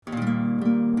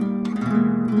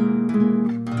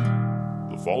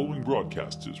following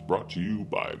broadcast is brought to you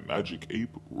by Magic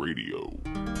Ape Radio.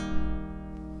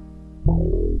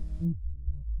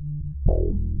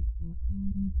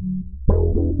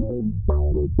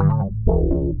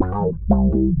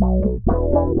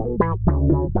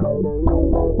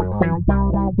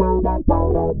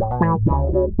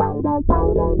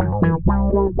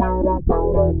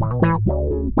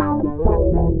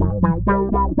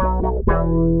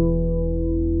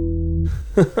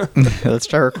 Let's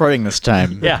try recording this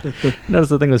time. Yeah. Notice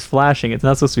the thing was flashing. It's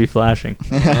not supposed to be flashing.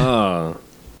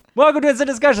 Welcome to Instant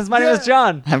Discussions. My name is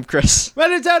John. I'm Chris.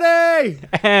 Ready, Tony!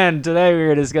 And today we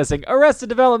are discussing Arrested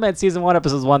Development, Season 1,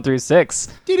 Episodes 1 through 6.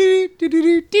 There, I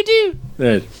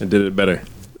did it better.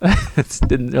 It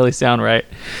didn't really sound right.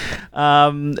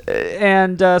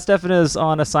 And Stefan is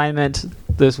on assignment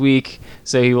this week,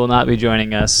 so he will not be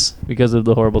joining us because of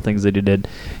the horrible things that he did.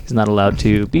 He's not allowed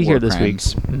to be here this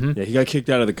crimes. week. Mm-hmm. Yeah, he got kicked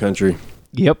out of the country.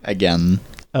 Yep. Again.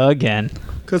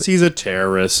 Because he's a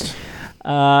terrorist.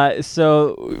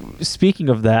 So, speaking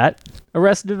of that,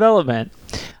 Arrested Development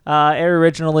aired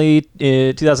originally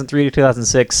in 2003 to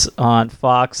 2006 on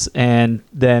Fox, and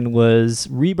then was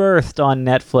rebirthed on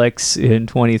Netflix in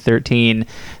 2013.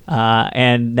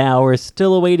 And now we're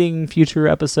still awaiting future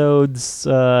episodes.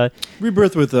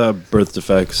 Rebirth with birth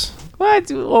defects.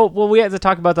 What? Well, we had to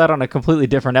talk about that on a completely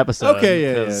different episode. Okay,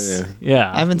 yeah.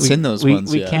 Yeah. I haven't seen those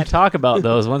ones We yet. can't talk about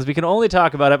those ones. We can only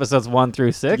talk about episodes 1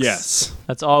 through 6. Yes.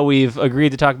 That's all we've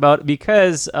agreed to talk about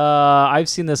because I've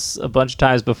seen this a bunch of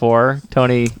times before.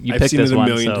 Tony, you I've picked seen this it a one.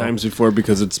 million so times before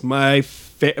because it's my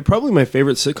probably my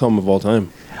favorite sitcom of all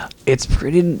time. It's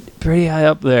pretty high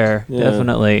up there, Yeah.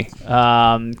 definitely.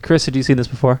 Chris, had you seen this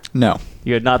before? No.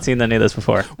 You had not seen any of this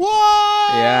before.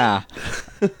 What? Yeah.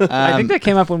 I think that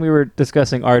came up when we were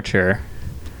discussing Archer.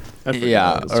 I forgot.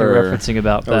 Yeah. So Or referencing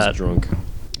about I was that. drunk.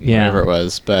 Yeah. whatever it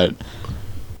was, but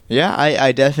yeah,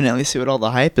 I definitely see what all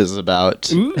the hype is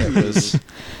about. It was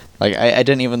like I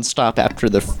didn't even stop after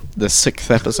the 6th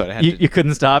episode. I had You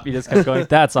couldn't stop. You just kept going.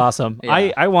 That's awesome.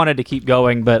 Yeah. I wanted to keep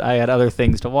going, but I had other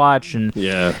things to watch, and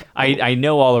Yeah. I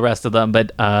know all the rest of them.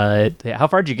 But how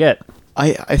far did you get?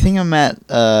 I think I'm at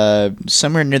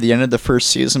somewhere near the end of the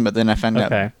first season, but then I found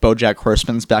Okay. out BoJack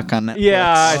Horseman's back on Netflix.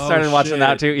 Yeah, I started Oh, watching shit.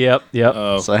 that too. Yep.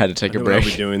 Oh, So I had to take I a know what I'll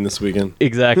break. be doing this weekend.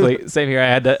 Exactly. Same here. I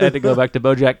had to go back to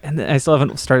BoJack, and I still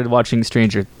haven't started watching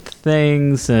Stranger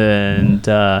Things, and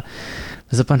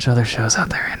there's a bunch of other shows out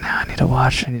there right now I need to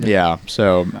watch. Yeah.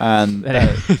 So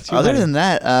Anyway, other than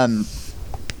that,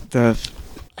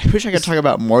 I wish I could talk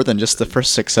about more than just the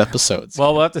first 6 episodes.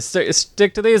 Well, we'll have to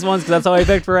stick to these ones because that's all I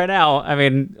picked for right now. I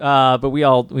mean, but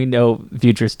we know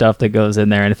future stuff that goes in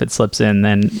there, and if it slips in,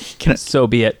 then so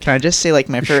be it. Can I just say, like,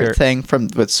 my favorite Sure. thing from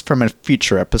a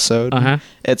future episode? Uh-huh.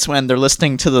 It's when they're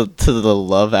listening to the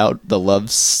love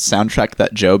soundtrack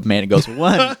that Job made. It goes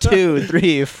 1, 2,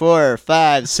 3, 4,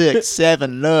 5, 6,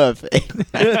 7, love.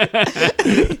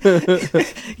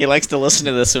 He likes to listen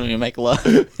to this when we make love.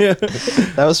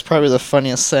 That was probably the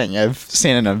funniest thing I've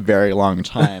seen in a very long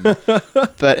time.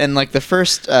 But in like the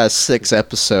first 6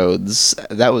 episodes,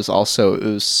 it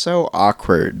was so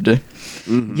awkward.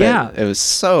 Yeah. It was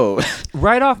so.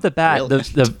 Right off the bat,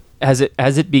 Brilliant. as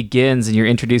it begins and you're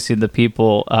introducing the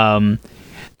people, when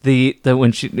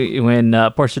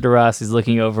Portia de Rossi is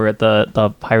looking over at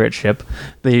the pirate ship,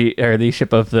 the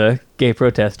ship of the gay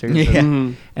protesters,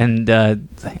 Yeah. and I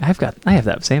have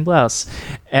that same blouse,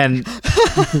 and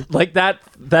like that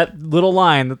little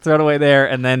line that's thrown away there,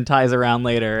 and then ties around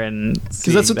later, and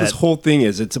Because that's what this whole thing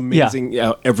is. It's amazing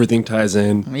how everything ties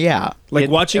in. Yeah. Like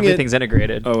watching everything's it.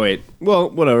 integrated. Oh, wait.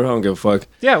 Well, whatever. I don't give a fuck.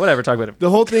 Yeah, whatever. Talk about it. The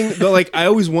whole thing, but like, I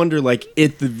always wonder, like,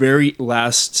 at the very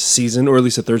last season, or at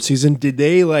least the 3rd season, did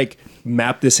they like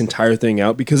map this entire thing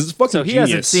out? Because it's fucking So he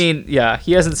genius.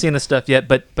 hasn't seen the stuff yet,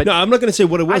 but No, I'm not gonna say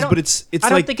what it was, but it's I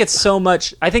don't like think it's so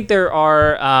much. I think there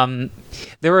are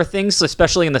things,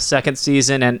 especially in the 2nd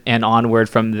season and onward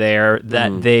from there,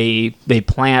 that they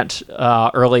plant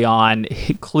early on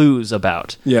clues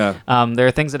about. Yeah. There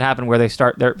are things that happen where they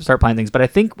start planting things, but I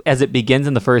think as it begins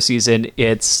in the 1st season,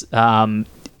 it's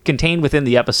contained within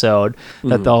the episode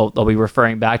that they'll be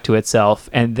referring back to itself,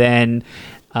 and then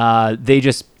they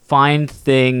just find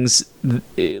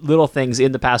little things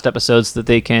in the past episodes that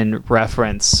they can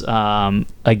reference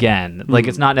again. Like,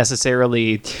 it's not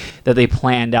necessarily that they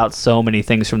planned out so many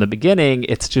things from the beginning.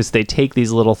 It's just they take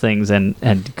these little things and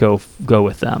go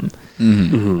with them.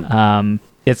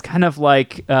 it's kind of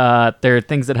like there are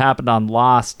things that happened on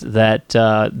Lost that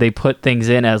they put things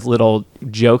in as little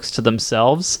jokes to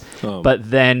themselves, but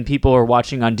then people were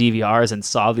watching on DVRs and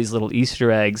saw these little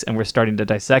Easter eggs and were starting to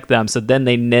dissect them. So then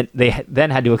they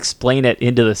then had to explain it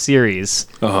into the series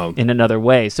in another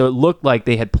way. So it looked like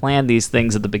they had planned these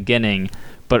things at the beginning,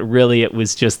 but really it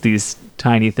was just these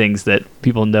tiny things that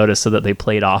people noticed, so that they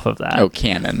played off of that. Oh,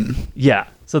 canon. Yeah.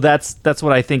 So that's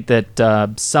what I think,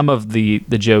 that some of the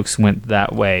jokes went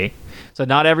that way. So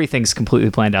not everything's completely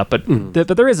planned out, but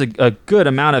but there is a good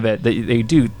amount of it that they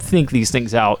do think these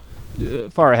things out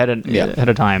far ahead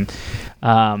of time.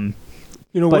 One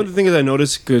of the things I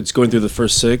noticed going through the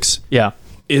first 6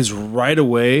 is right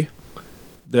away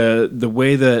the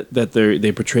way that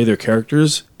they portray their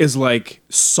characters is like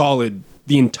solid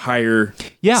the entire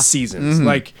seasons.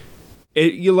 Like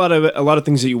a lot of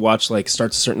things that you watch like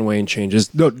starts a certain way and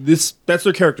changes. No, that's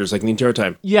their characters like the entire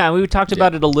time. Yeah, we talked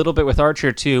about it a little bit with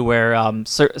Archer too, where a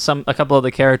couple of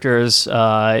the characters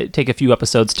take a few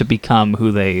episodes to become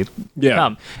who they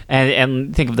become,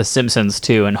 and think of the Simpsons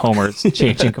too, and Homer's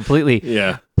changing completely.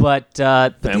 Yeah. But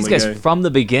these guys Guy. from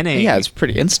the beginning, Yeah, it's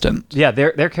pretty instant. yeah,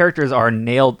 their characters are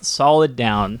nailed solid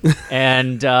down,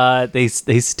 and they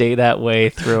stay that way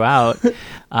throughout.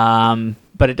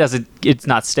 But it's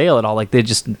not stale at all. Like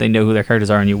they know who their characters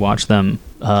are, and you watch them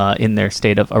in their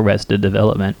state of arrested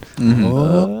development.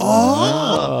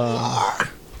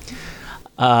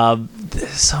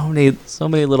 So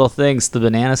many little things. The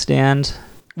banana stand.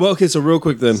 Well, okay, so real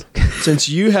quick then, since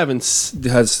you haven't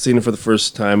seen it for the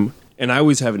first time, and I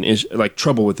always have an issue, like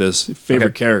trouble with this,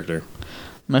 favorite character.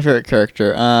 My favorite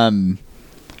character.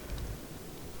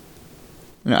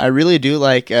 I really do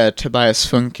like Tobias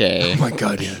Funke. Oh my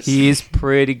god, yes. He's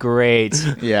pretty great.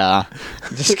 Yeah,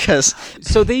 just because.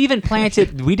 So they even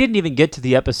planted. We didn't even get to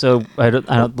the episode. I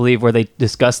don't believe where they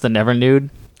discussed the Never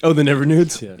Nude. Oh, the Never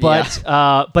Nudes. Yeah.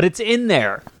 But it's in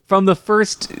there from the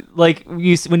first. Like when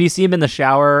you see him in the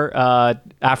shower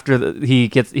after he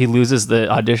loses the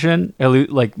audition, or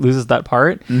loses that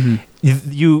part. Mm-hmm.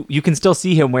 You can still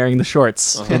see him wearing the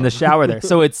shorts in the shower there.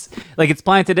 So it's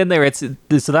planted in there. So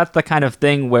that's the kind of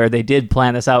thing where they did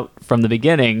plan this out from the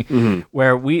beginning,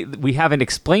 where we haven't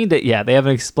explained it yet. They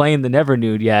haven't explained the Never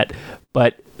Nude yet,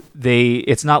 but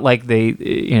it's not like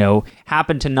they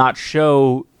happen to not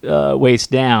show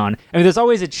waist down. I mean, there's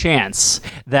always a chance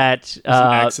that an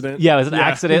accident. Yeah, it was an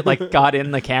accident. Like got in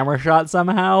the camera shot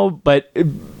somehow, but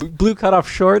blue cutoff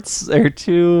shorts are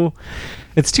too.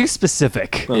 It's too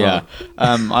specific. Yeah.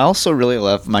 I also really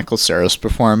love Michael Cera's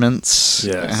performance.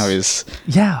 Yes. How he's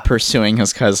Yeah. pursuing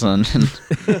his cousin.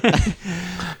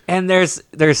 And there's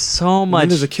so much.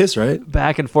 And there's a kiss, right?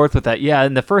 Back and forth with that. Yeah,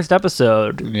 in the first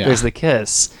episode, Yeah. there's the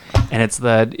kiss, and it's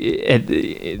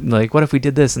like, what if we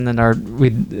did this, and then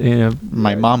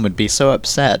My mom would be so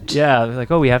upset. yeah,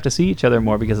 like, oh, we have to see each other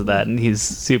more because of that, and he's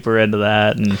super into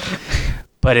that, and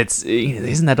but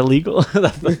isn't that illegal?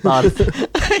 That's the thought.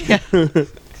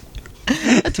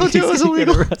 I told you it was He's gonna get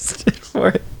illegal. arrested for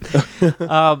it.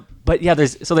 But yeah,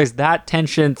 there's that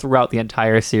tension throughout the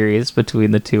entire series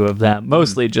between the two of them,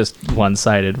 mostly just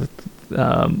one-sided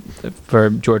for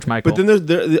George Michael. But then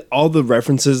there's all the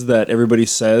references that everybody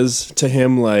says to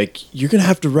him, like, you're going to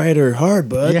have to ride her hard,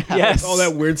 bud. Yeah. Yes. All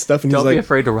that weird stuff. And Don't he's be like,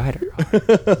 afraid to ride her.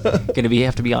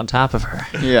 Have to be on top of her.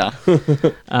 Yeah.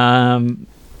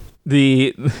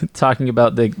 The talking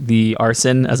about the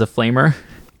arson as a flamer.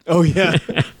 oh, yeah.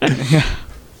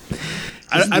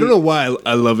 I don't know why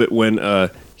I love it when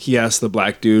he asks the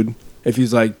black dude if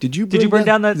he's like, did you burn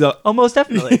down that? He's like, Oh, most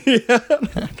definitely. I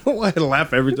don't know why I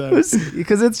laugh every time.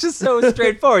 Because it's just so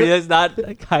straightforward. He's not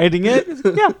like, hiding it.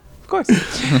 Yeah, of course.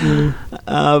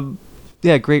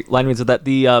 Yeah, great line reads with that.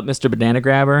 The Mr. Banana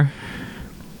Grabber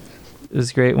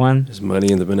is a great one. There's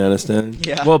money in the banana stand.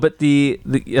 Yeah. Well, but the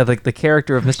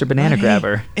character of Mr. Banana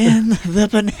Grabber In the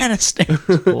banana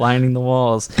stand. lining the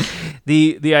walls.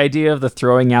 The idea of the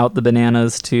throwing out the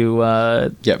bananas to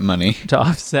Get money.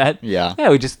 offset. Yeah. Yeah,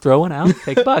 we just throw one out,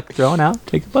 take a buck. Throw one out,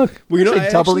 take a buck. Well, you know, Actually,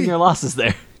 I doubling actually- your losses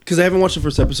there. Because I haven't watched the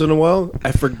first episode in a while,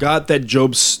 I forgot that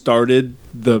Job started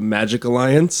the Magic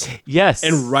Alliance. Yes.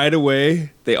 And right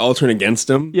away, they all turn against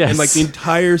him. Yes. And like the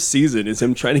entire season is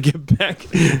him trying to get back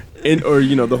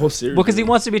the whole series. Well, because he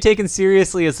wants to be taken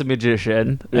seriously as a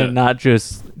magician and not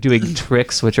just doing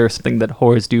tricks, which are something that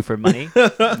whores do for money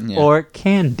or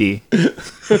candy.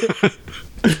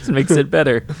 It makes it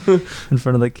better in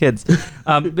front of the kids.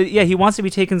 But yeah, he wants to be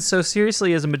taken so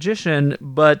seriously as a magician,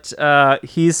 but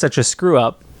he's such a screw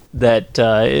up that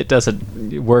it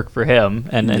doesn't work for him,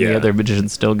 and the other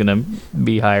magician's still gonna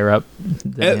be higher up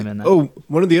than him. In that. Oh,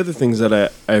 one of the other things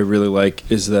that I really like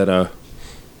is that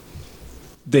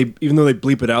they even though they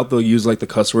bleep it out, they'll use like the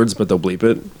cuss words, but they'll bleep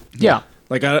it. Yeah.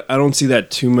 Like I don't see that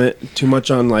too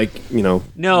much on like regular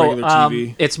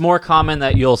TV. It's more common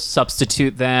that you'll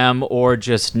substitute them or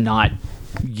just not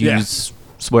use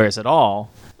swears at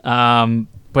all.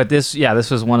 But this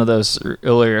was one of those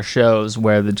earlier shows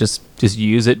where they just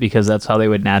use it because that's how they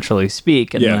would naturally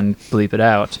speak, and then bleep it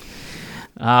out.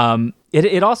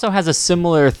 It also has a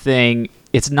similar thing.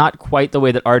 It's not quite the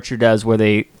way that Archer does, where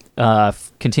they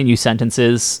continue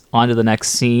sentences onto the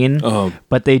next scene,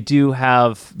 but they do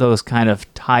have those kind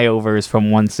of tie-overs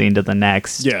from one scene to the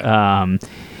next. And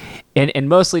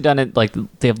mostly done it like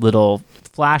they have little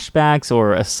flashbacks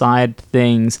or aside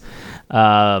things,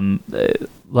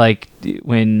 like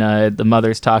when the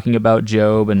mother's talking about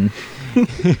Job, and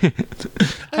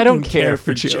I don't care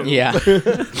for Job. Yeah.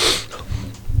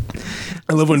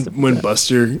 I love when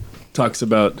Buster talks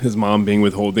about his mom being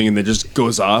withholding and then just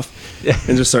goes off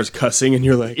and just starts cussing, and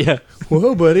you're like,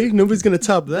 whoa, buddy, nobody's gonna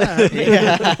top that.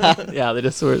 They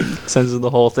just sort of censor the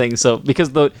whole thing. So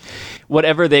because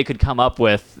whatever they could come up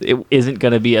with, it isn't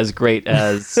going to be as great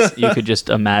as you could just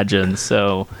imagine.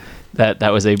 So that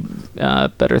was a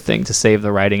better thing to save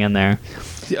the writing in there.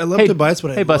 See, I love Tobias,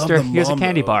 but hey Buster, here's a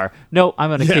candy bar. No, I'm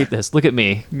going to keep this. Look at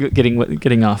me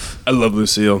getting off. I love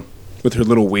Lucille with her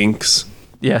little winks.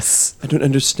 Yes. I don't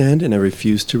understand, and I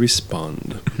refuse to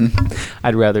respond.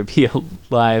 I'd rather be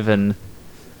alive and...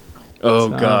 Oh,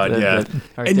 God,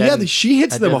 and she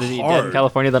hits them dead hard. in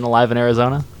California than alive in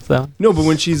Arizona. So no, but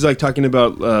when she's like talking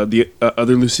about the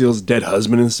other Lucille's dead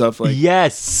husband and stuff, like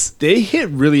yes, they hit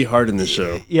really hard in the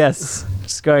show. Yes,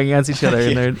 just going against each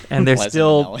other, and they're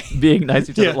still being nice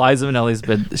to each other. Liza Minnelli's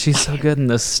been she's so good in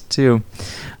this too,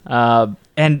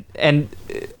 and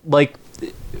like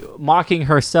mocking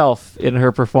herself in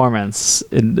her performance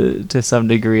to some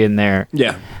degree in there.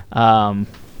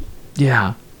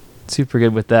 Super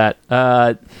good with that.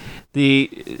 How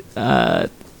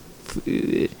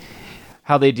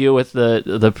they deal with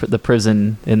the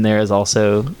prison in there is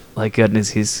also like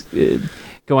goodness. He's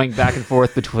going back and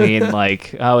forth between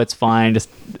like, oh, it's fine, just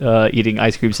eating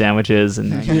ice cream sandwiches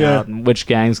and hanging out, and which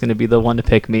gang's going to be the one to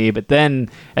pick me. But then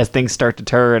as things start to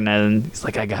turn, and he's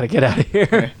like, I gotta get out of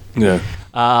here.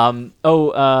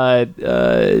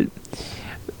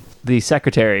 The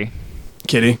secretary,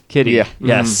 Kitty. Yeah.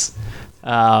 Yes.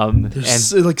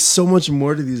 There's like so much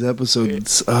more to these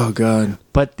episodes. Oh God!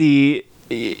 But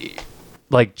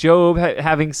like Job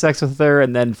having sex with her,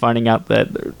 and then finding out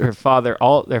that their father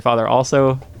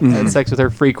also had sex with her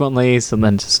frequently. So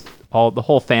then just the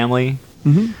whole family,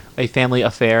 a family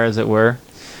affair, as it were.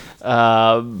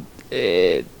 And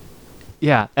her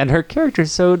character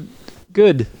is so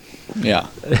good. Yeah,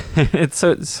 it's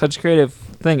such a creative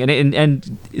thing,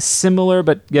 and similar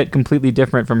but yet completely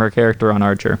different from her character on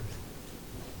Archer.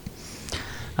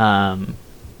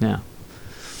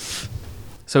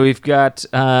 So we've got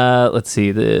let's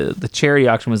see, the charity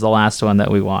auction was the last one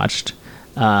that we watched.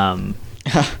 And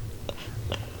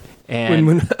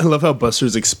when I love how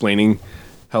Buster's explaining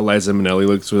how Liza Minnelli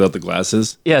looks without the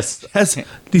glasses. Yes, has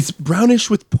these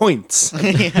brownish with points.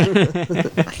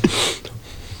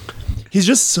 He's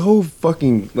just so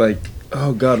fucking like,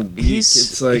 oh God, weak.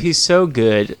 He's so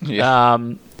good.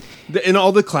 In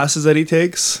all the classes that he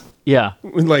takes.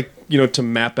 Like, to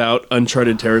map out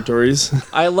uncharted territories.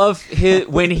 I love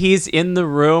when he's in the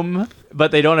room,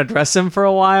 but they don't address him for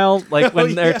a while. Like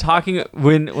when they're talking,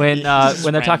 when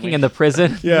they're talking in the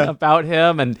prison about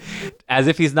him, and as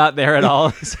if he's not there at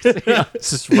all. It's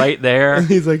just right there. And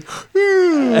he's like,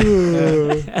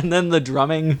 and then the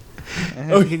drumming.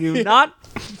 Can you not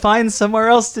find somewhere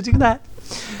else to do that?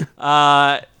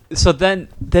 So then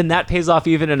that pays off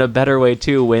even in a better way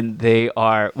too when they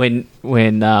are when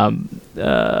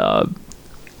the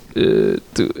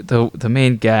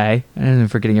main guy, I'm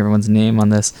forgetting everyone's name on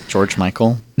this. George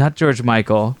Michael. Not George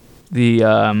Michael.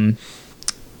 The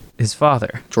his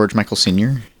father. George Michael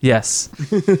Sr. Yes.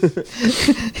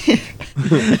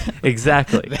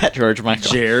 Exactly. That George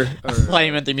Michael. Jer. I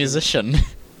meant the musician.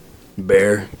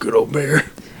 Bear. Good old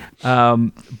Bear.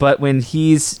 But when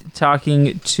he's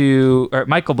talking to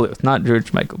Michael Bluth, not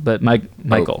George Michael, but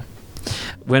Michael.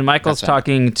 When Michael's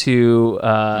talking to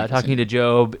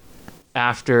Job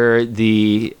after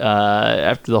the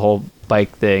whole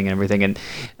bike thing and everything, and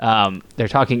they're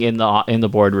talking in the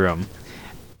boardroom,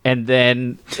 and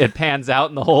then it pans out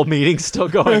and the whole meeting's still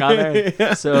going on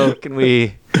there. So can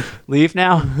we leave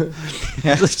now?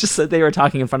 It's just that they were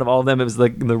talking in front of all of them. It was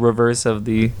like the reverse of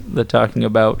the talking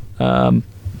about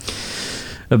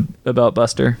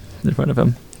Buster in front of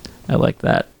him. I like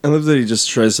that. I love that he just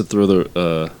tries to throw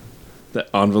the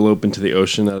the envelope into the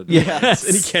ocean. Yes.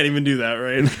 And he can't even do that,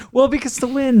 right? Well, because the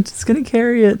wind is going to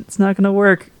carry it. It's not going to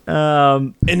work.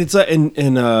 And it's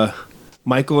and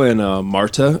Michael and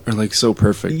Marta are like so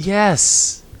perfect.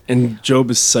 Yes. And Job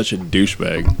is such a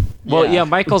douchebag. Well, yeah,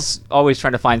 Michael's always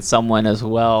trying to find someone as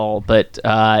well, but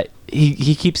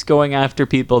he keeps going after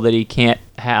people that he can't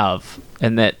have,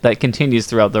 and that continues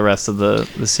throughout the rest of the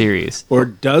series. Or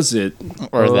does it?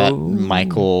 Or that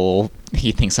Michael,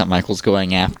 he thinks that Michael's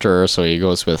going after, so he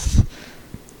goes with,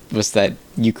 was that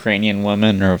Ukrainian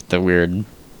woman or the weird...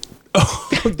 Oh,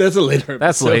 that's a later.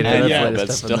 That's episode. later. Yeah, That's but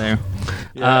later stuff still. in there.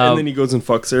 Yeah, and then he goes and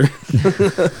fucks her.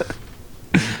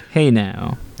 Hey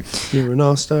now, You're an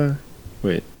all-star.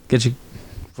 Wait. get your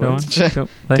phone. Go,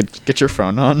 play. Get your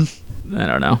phone on. I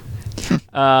don't know.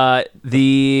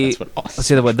 Let's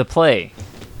see the play.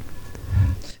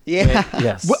 Yeah.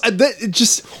 Yes. Well,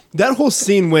 that whole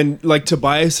scene when like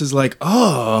Tobias is like,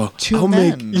 oh, Two I'll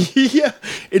men. make yeah,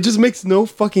 it just makes no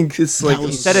fucking. It's like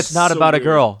He said it's not so about a weird.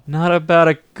 girl. Not about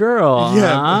a girl.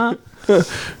 Yeah. Huh?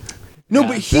 No,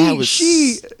 but That was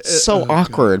she. so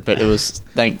awkward, but it was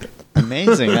like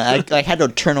amazing. I had to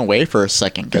turn away for a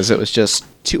second because it was just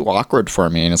too awkward for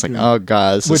me, and it's like, oh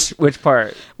god, this is- Which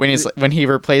part? when he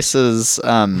replaces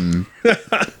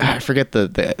I forget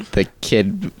the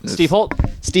kid Steve Holt.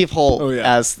 Steve Holt Oh,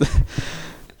 yeah. as the,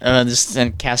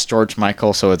 and cast George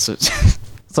Michael, so it's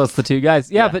So it's the two guys.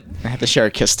 Yeah, but I have to share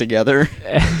a kiss together.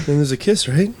 Then there's a kiss,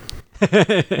 right?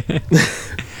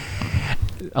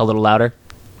 a little louder.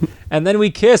 And then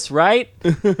we kiss, right?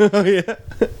 Oh yeah.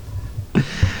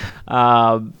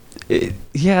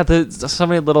 Yeah, there's so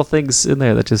many little things in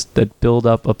there that build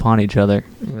up upon each other.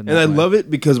 And I love it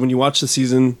because when you watch the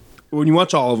season, when you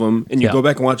watch all of them, and you Yeah. go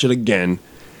back and watch it again,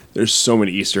 there's so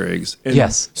many Easter eggs. And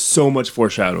Yes. so much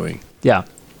foreshadowing. Yeah.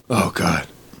 Oh god.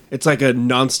 It's like a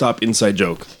nonstop inside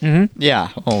joke. Yeah.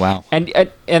 Oh wow. And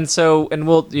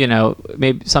we'll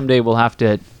maybe someday we'll have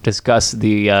to discuss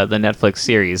the Netflix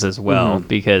series as well,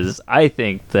 because I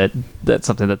think that's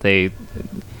something that they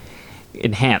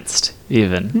enhanced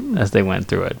even as they went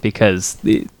through it, because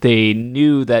they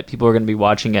knew that people were going to be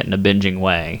watching it in a binging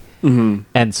way,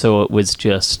 and so it was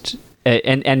just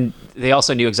and they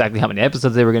also knew exactly how many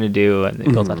episodes they were going to do, and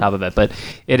they built on top of it. But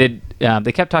it had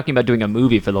they kept talking about doing a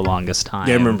movie for the longest time.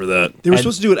 Yeah, I remember that. They were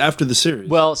supposed to do it after the series.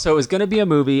 Well, so it was going to be a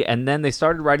movie, and then they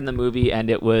started writing the movie, and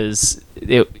it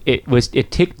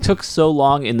took so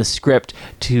long in the script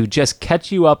to just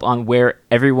catch you up on where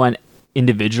everyone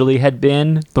individually had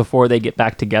been before they get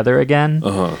back together again.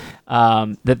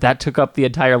 That took up the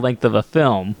entire length of a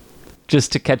film,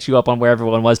 just to catch you up on where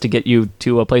everyone was, to get you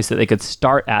to a place that they could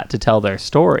start at to tell their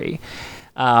story.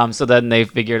 So then they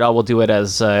figured, we'll do it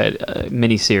as a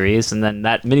miniseries, and then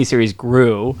that miniseries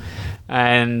grew,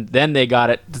 and then they got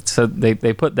it. So they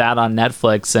put that on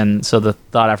Netflix, and so the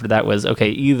thought after that was, okay,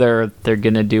 either they're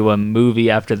gonna do a movie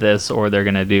after this, or they're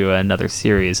gonna do another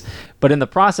series. But in the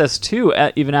process too,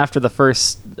 even after the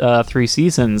first 3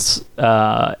 seasons,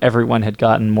 everyone had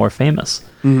gotten more famous.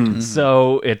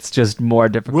 So it's just more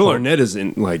difficult. Will Arnett is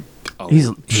in like.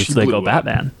 He's she Lego blew up.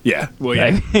 Batman. Yeah. Well,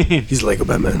 yeah. He's Lego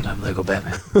Batman. I'm Lego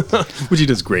Batman. Which he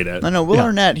does great at. No, Will Yeah.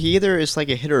 Arnett, he either is like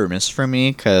a hit or a miss for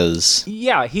me, because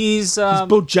Yeah, he's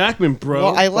Bo Jackman, bro.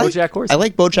 well, I like BoJack Horseman. I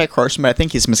like BoJack Horseman, but I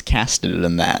think he's miscasted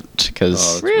in that. Oh,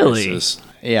 Because it's Really? racist.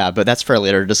 yeah, but that's for a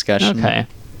later discussion. okay.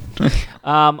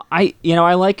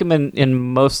 I like him in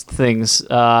most things.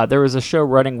 There was a show,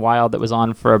 Running Wild, that was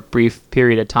on for a brief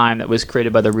period of time that was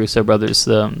created by the Russo brothers,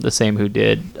 the same who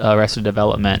did Arrested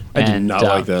Development. I did not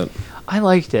like that. I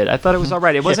liked it. I thought it was all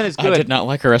right. It wasn't as good. I did not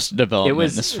like Arrested Development. It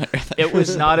was it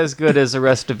was not as good as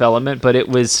Arrested Development, but it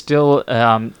was still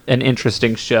an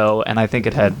interesting show, and I think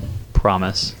it had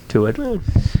promise to it.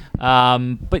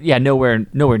 But yeah, nowhere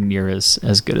near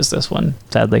as good as this one,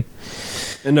 sadly.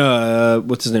 And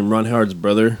what's his name? Ron Howard's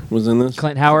brother was in this.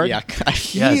 Clint Howard. Yeah.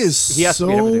 Yes, he has to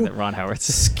be in so everything that Ron Howard's.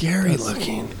 scary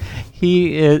looking.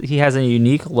 He has a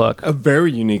unique look. A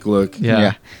very unique look.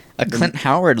 Yeah. A Clint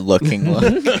Howard looking look.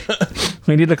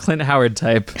 We need a Clint Howard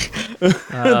type.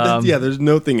 Yeah, there's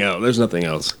nothing else. There's nothing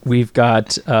else. We've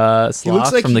got Sloth He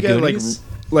looks like from the he got Goonies.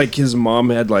 like his mom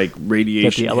had like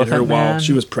radiation hit her Elephant while Man?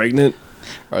 she was pregnant.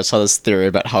 Or I saw this theory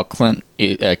about how Clint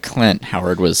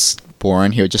Howard was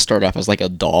born. He would just start off as like a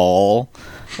doll,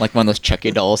 like one of those Chucky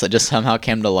dolls that just somehow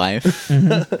came to life.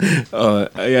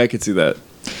 Yeah, I could see that.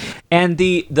 And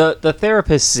the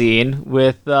therapist scene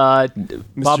with Bob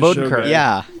Odenkirk. Sugar.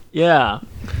 Yeah. Yeah.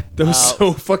 That was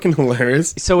so fucking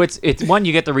hilarious. So it's one,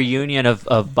 you get the reunion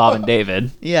of Bob and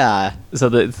David. Yeah. So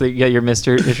you got your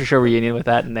Mr. Show reunion with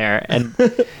that in there, and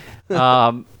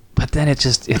but but then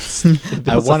it's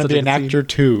I want to be an actor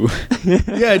too.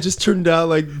 Yeah, it just turned out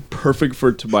like perfect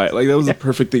for Tobias. Like that was the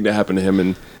perfect thing to happen to him,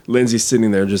 and Lindsay's sitting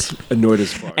there just annoyed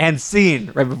as fuck. And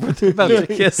scene right before they're about to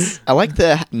kiss. I like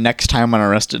the next time on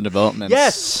Arrested Development.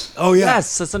 Yes. Oh yeah.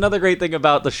 Yes, that's another great thing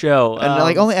about the show. And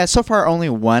like only so far, only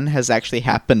one has actually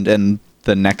happened in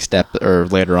the next step or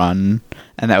later on,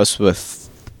 and that was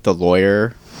with the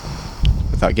lawyer.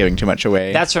 Without giving too much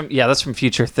away. that's from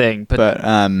Future Thing. But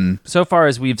so far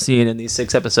as we've seen in these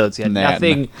 6 episodes,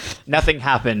 nothing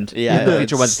happened in the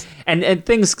future ones. And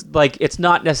things like it's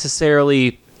not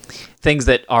necessarily things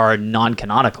that are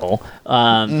non-canonical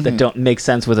that don't make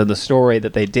sense within the story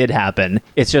that they did happen.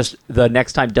 It's just the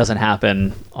next time doesn't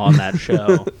happen on that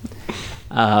show.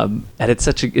 And it's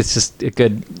just a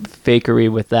good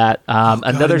fakery with that.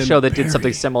 Another show that did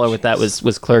something similar with that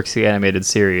was Clerks, the animated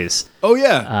series. Oh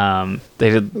yeah. They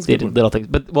did little things,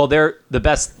 but the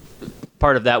best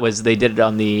part of that was they did it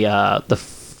on the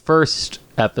first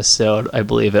episode, I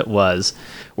believe it was,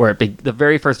 where the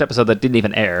very first episode that didn't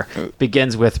even air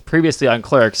begins with previously on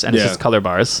Clerks, and it's just color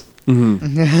bars.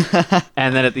 Mm-hmm.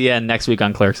 And then at the end, next week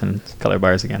on Clerks and color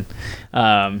bars again,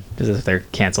 just as if they're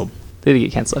canceled. They did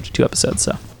get canceled after 2 episodes,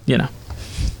 so you know.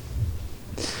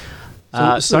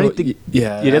 So anything you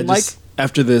didn't like?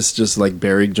 After this, just like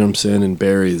Barry jumps in, and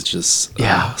Barry is just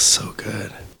so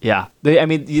good. Yeah,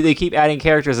 they keep adding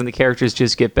characters, and the characters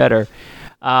just get better.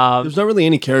 There's not really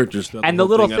any characters, and the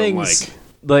little things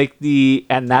like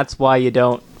and that's why you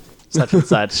don't such and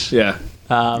such. Yeah.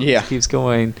 Keeps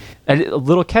going. And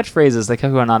little catchphrases that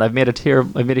kept going on. I've made a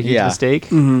huge mistake.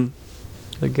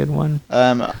 Mm-hmm. A good one.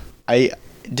 I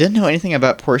didn't know anything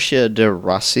about Portia de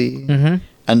Rossi.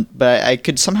 Mm-hmm. But I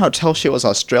could somehow tell she was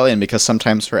Australian because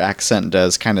sometimes her accent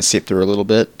does kind of seep through a little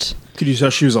bit. Could you tell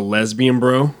she was a lesbian,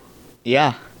 bro?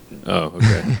 Yeah. Oh,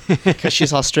 okay. Because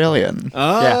she's Australian.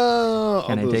 Oh,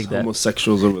 Can I those dig that?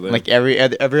 homosexuals over there. Like every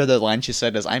other line she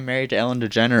said is, "I'm married to Ellen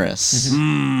DeGeneres."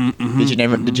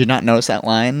 Mm-hmm. Did you not notice that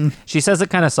line? She says it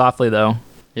kind of softly though.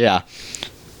 Yeah.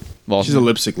 Well, she's a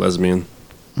lipstick lesbian.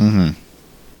 Mm-hmm.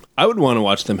 I would want to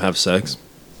watch them have sex.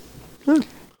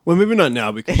 Well, maybe not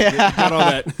now because she got all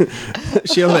that.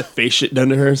 She had all that face shit done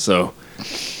to her. So,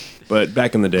 but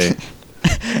back in the day,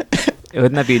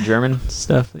 wouldn't that be German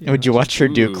stuff? Would you watch her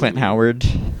do Clint Howard?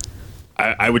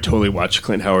 I would totally watch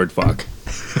Clint Howard fuck.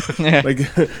 Like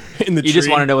in the you just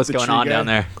want to know what's going on down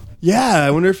there. Yeah,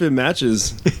 I wonder if it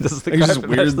matches. This is the like carpet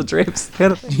match the drapes.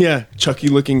 Kind of thing. Yeah, Chucky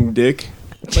looking dick.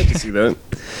 I'd like to see that.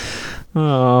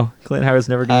 Oh, Clint Howard's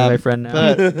never gonna be my friend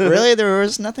now. But really, there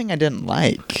was nothing I didn't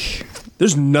like.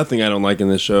 There's nothing I don't like in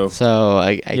this show. So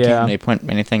I can't really point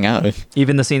anything out.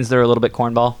 Even the scenes that are a little bit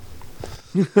cornball.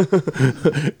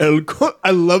 I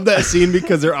love that scene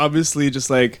because they're obviously just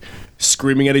like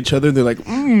screaming at each other. They're like,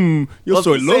 yo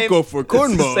soy loco for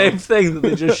cornball. It's the same thing that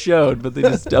they just showed, but they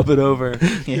just dub it over.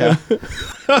 Yeah.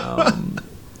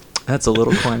 That's a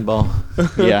little cornball.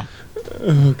 Yeah.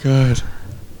 Oh, God.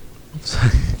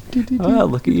 Oh,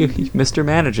 look at you, Mr.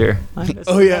 Manager. I'm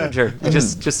Mr. Manager.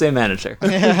 Just say manager.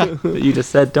 Yeah. You just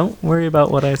said, don't worry about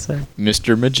what I say.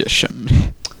 Mr.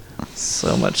 Magician.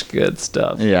 So much good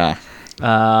stuff. Yeah.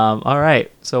 All right.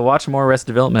 So watch more Arrested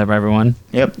Development, everyone.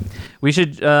 Yep. We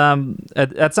should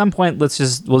at some point we'll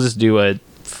just do a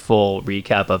full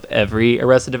recap of every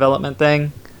Arrested Development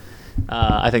thing.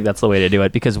 I think that's the way to do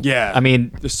it because I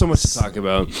mean, there's so much to talk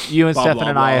about. You and Stefan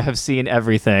and I have seen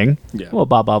everything. Yeah. Well,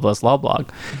 Bob Blah's Law Blog,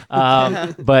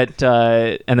 but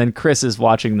and then Chris is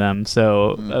watching them.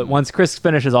 So once Chris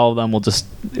finishes all of them, we'll just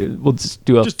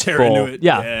do a tear full, into it.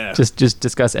 Yeah. Just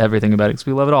discuss everything about it because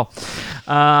we love it all.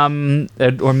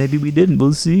 Or maybe we didn't.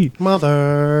 We'll see.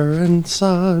 Mother and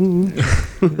son.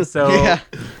 So. Yeah.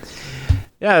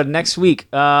 Yeah, next week.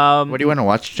 What do you want to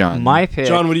watch, John? My pick.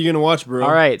 John, what are you gonna watch, bro?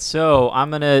 All right, so I'm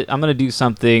gonna do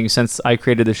something. Since I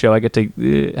created the show, I get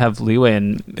to have leeway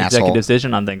and executive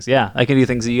decision on things. Yeah, I can do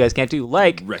things that you guys can't do,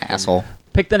 like asshole.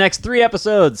 Pick the next 3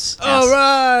 episoades. All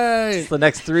right. It's the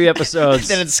next 3 episodes.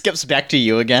 Then it skips back to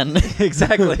you again.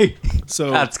 Exactly.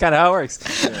 So that's kind of how it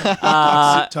works.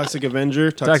 Yeah. Toxic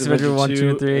Avenger, Toxic Avenger 1, 2,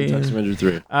 and 3, and Toxic Avenger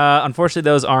 3. Unfortunately,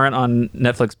 those aren't on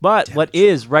Netflix. But what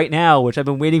is right now, which I've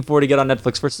been waiting for to get on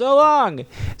Netflix for so long,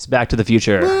 is Back to the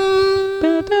Future.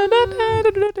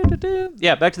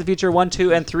 Yeah, Back to the Future 1,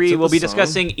 2, and 3. We'll be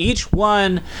discussing each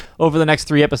one over the next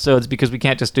 3 episodes because we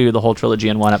can't just do the whole trilogy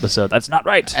in one episode. That's not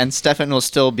right. And Stefan will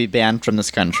still be banned from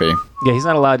this country. Yeah, he's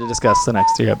not allowed to discuss the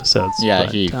next 3 episodes. Yeah,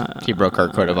 but, he broke our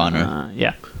code of honor.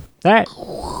 Yeah. All right.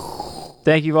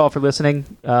 thank you all for listening.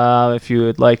 If you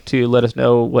would like to let us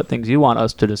know what things you want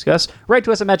us to discuss, write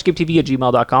to us at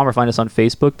magicapetv@gmail.com or find us on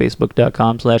Facebook,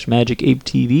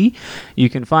 facebook.com/magicapetv. You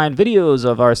can find videos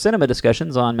of our cinema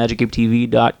discussions on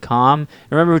magicapetv.com.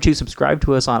 Remember to subscribe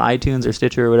to us on iTunes or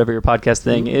Stitcher or whatever your podcast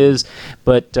thing is,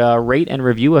 but rate and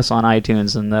review us on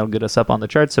iTunes, and that'll get us up on the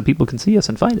charts so people can see us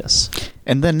and find us.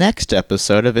 In the next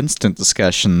episode of Instant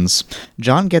Discussions,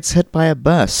 John gets hit by a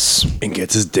bus. And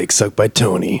gets his dick sucked by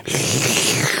Tony.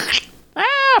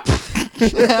 Ah!